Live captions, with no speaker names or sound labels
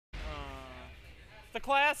The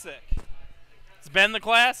classic. It's been the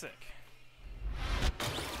classic.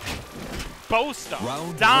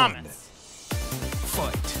 Beaustar. Damus.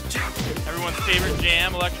 Fight. Everyone's favorite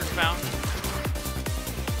jam, electric fountain.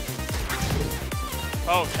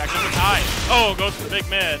 Oh, Tekken with high. Oh, goes for the big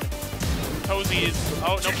mid. Toesies.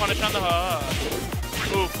 Oh, no punish on the hug.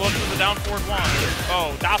 Ooh, flips with the down forward 1.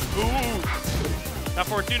 Oh, das boo. Down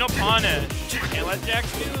forward 2, no punish. Can't let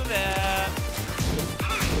Jax do that.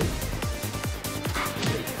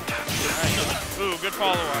 Alright. Ooh, good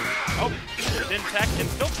follow-up. Oh, didn't tech, can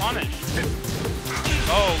still punish.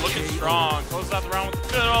 Oh, looking strong. Closes out the round with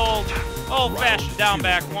a good old-fashioned down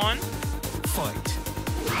back 1. Fight.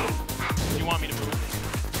 You want me to move?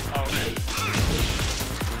 Oh, okay.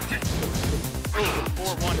 Ooh,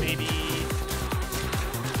 4-1, baby.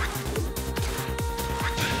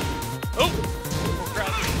 Oh!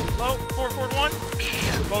 Low,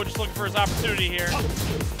 4-4-1. Bo just looking for his opportunity here.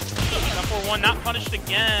 Down 4-1, not punished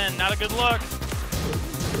again. Not a good look.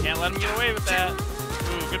 Can't let him get away with that.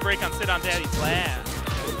 Ooh, good break on sit on Daddy's lap.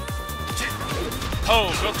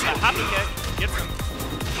 Oh, goes for that hoppy kick. Gets him.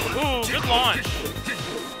 Ooh, good launch.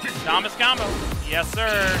 Damus combo. Yes,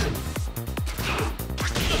 sir.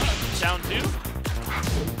 Down 2.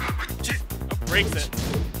 Oh, breaks it.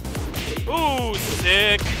 Ooh,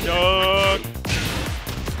 sick duck.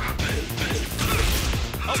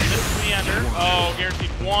 Oh, misses the ender. Oh,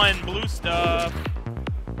 guaranteed 1 blue stuff.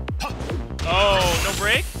 Oh, no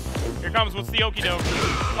break? Here comes, what's the okie doke?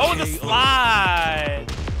 Oh, the slide!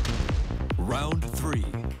 Round 3.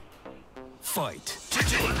 Fight.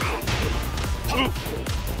 Oof.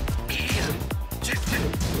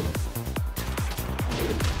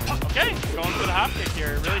 Okay, going for the hop kick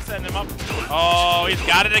here. Really setting him up. Oh, he's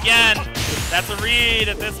got it again. That's a read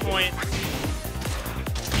at this point.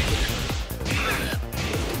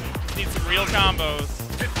 Need some real combos.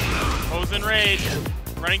 Bo's in rage.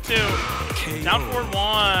 Running 2. Down 4-1.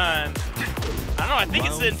 I don't know, I think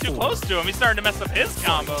it's getting too close to him. He's starting to mess up his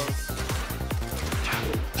combos.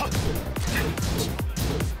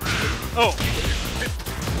 Oh.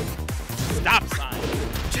 Stop sign.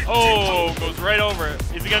 Oh, goes right over it.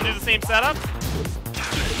 Is he going to do the same setup?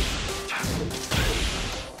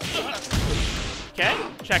 Okay,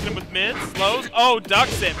 checking him with mid, slows. Oh,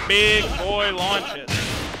 ducks it. Big boy launches.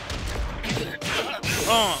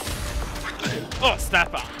 Oh,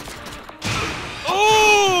 step on.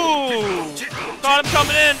 Ooh! Thought him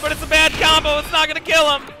coming in, but it's a bad combo. It's not going to kill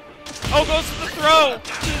him. Oh, goes for the throw.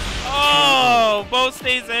 Oh, Bo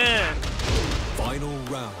stays in. Final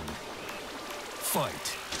round.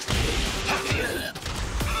 Fight.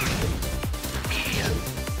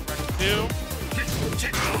 2.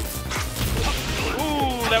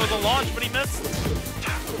 Ooh, that was a launch, but he missed.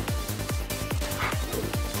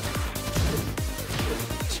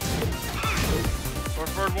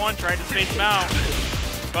 Forward 1, tried to space him out.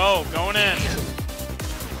 Bo, going in.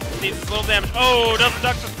 Needs a little damage. Oh, doesn't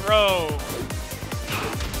duck the throw.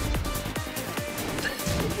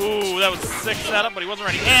 Ooh, that was a sick setup, but he wasn't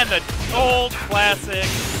ready. And the old classic,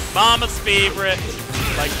 Mama's favorite,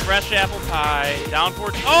 like fresh apple pie. Down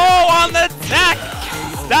forward. Oh, on the attack!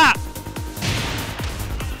 Stop!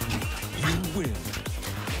 You win.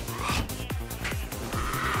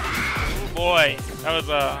 Oh boy, that was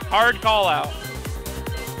a hard call out.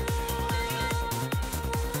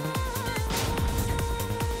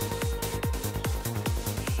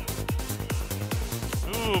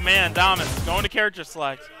 Ooh, man, Damus going to character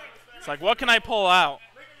select. It's like, what can I pull out?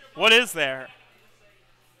 What is there?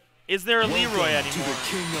 Is there a Leroy anymore?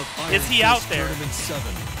 Is he out there?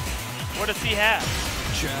 What does he have?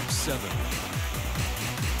 Jack-7.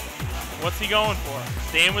 What's he going for?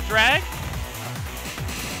 Staying with Drag?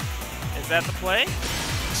 Is that the play?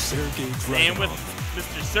 Staying with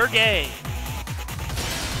Mr. Sergey.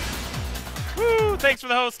 Woo! Thanks for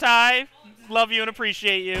the host, Ty. Love you and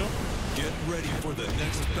appreciate you. Get ready for the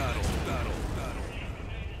next battle.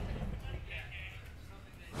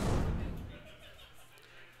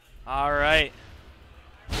 All right.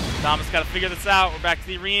 Damus got to figure this out. We're back to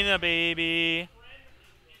the arena, baby.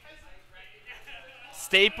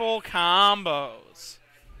 Staple combos.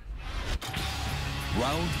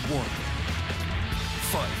 Round 1.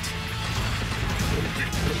 Fight.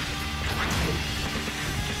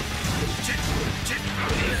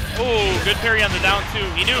 Oh, good parry on the down 2.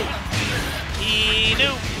 He knew. He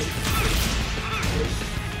knew.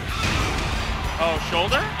 Oh,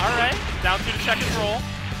 shoulder? All right. Down 2 to check and roll.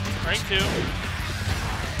 Running 2.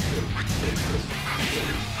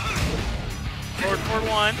 Forward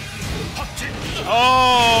 1.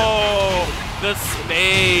 Oh, the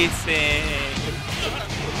spacing.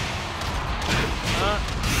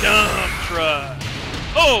 Dump truck.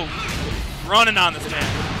 Oh! Running on this man.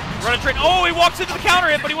 Running trade. Oh, he walks into the counter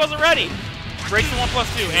hit, but he wasn't ready. Breaks the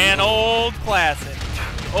 1+2. And old classic.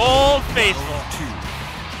 Old faithful.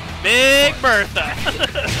 Big Bertha.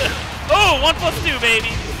 Oh, 1+2,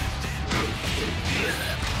 baby.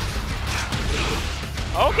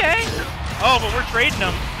 Okay. Oh, but we're trading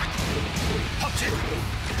them.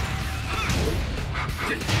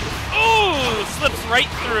 Ooh, slips right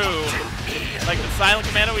through. Like the silent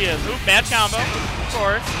commando he is. Ooh, bad combo. Of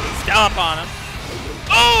course. Scallop on him.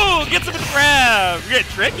 Oh, gets him a grab. Get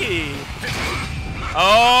tricky.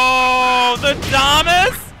 Oh, the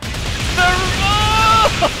Damus. The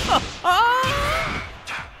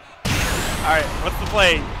Alright, what's the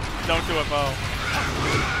play? Don't do it, Bo.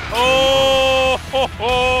 Oh, ho,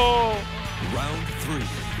 ho. Round 3.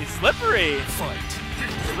 He's slippery. Fight.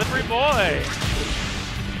 Slippery boy.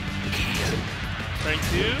 Turning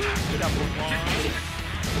 2. Down for 1.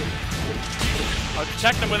 I'll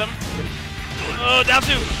check him with him. Oh, down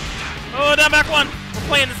 2. Oh, down back 1. We're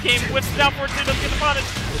playing this game. Whips down 4-2. Doesn't get the punish.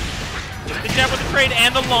 The jab with the trade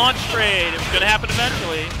and the launch trade. It was going to happen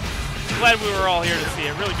eventually. Glad we were all here to see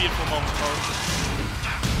it. Really beautiful moment, folks.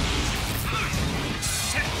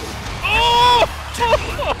 Oh!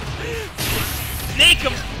 Snake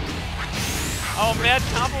him! Oh, bad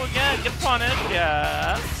combo again. Get punished.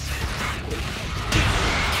 Yes.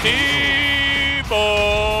 T-ball.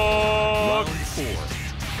 Round 4.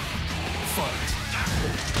 Fight.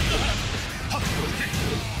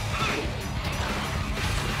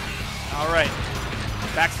 All right.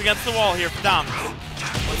 Backs against the wall here for Damus.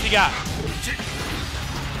 What's he got?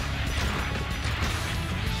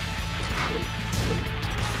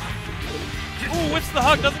 Ooh, whips the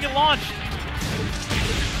hug, doesn't get launched.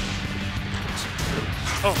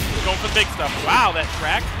 Oh, going for the big stuff. Wow, that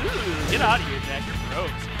track. Ooh, get out of here, Jack. You're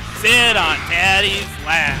gross. Sit on Daddy's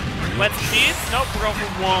lap. Let's cheese. Nope, we're going for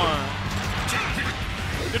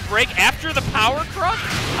 1. Good break after the power crush.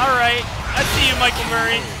 All right, I see you, Michael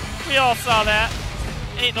Murray. We all saw that.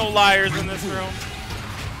 Ain't no liars in this room.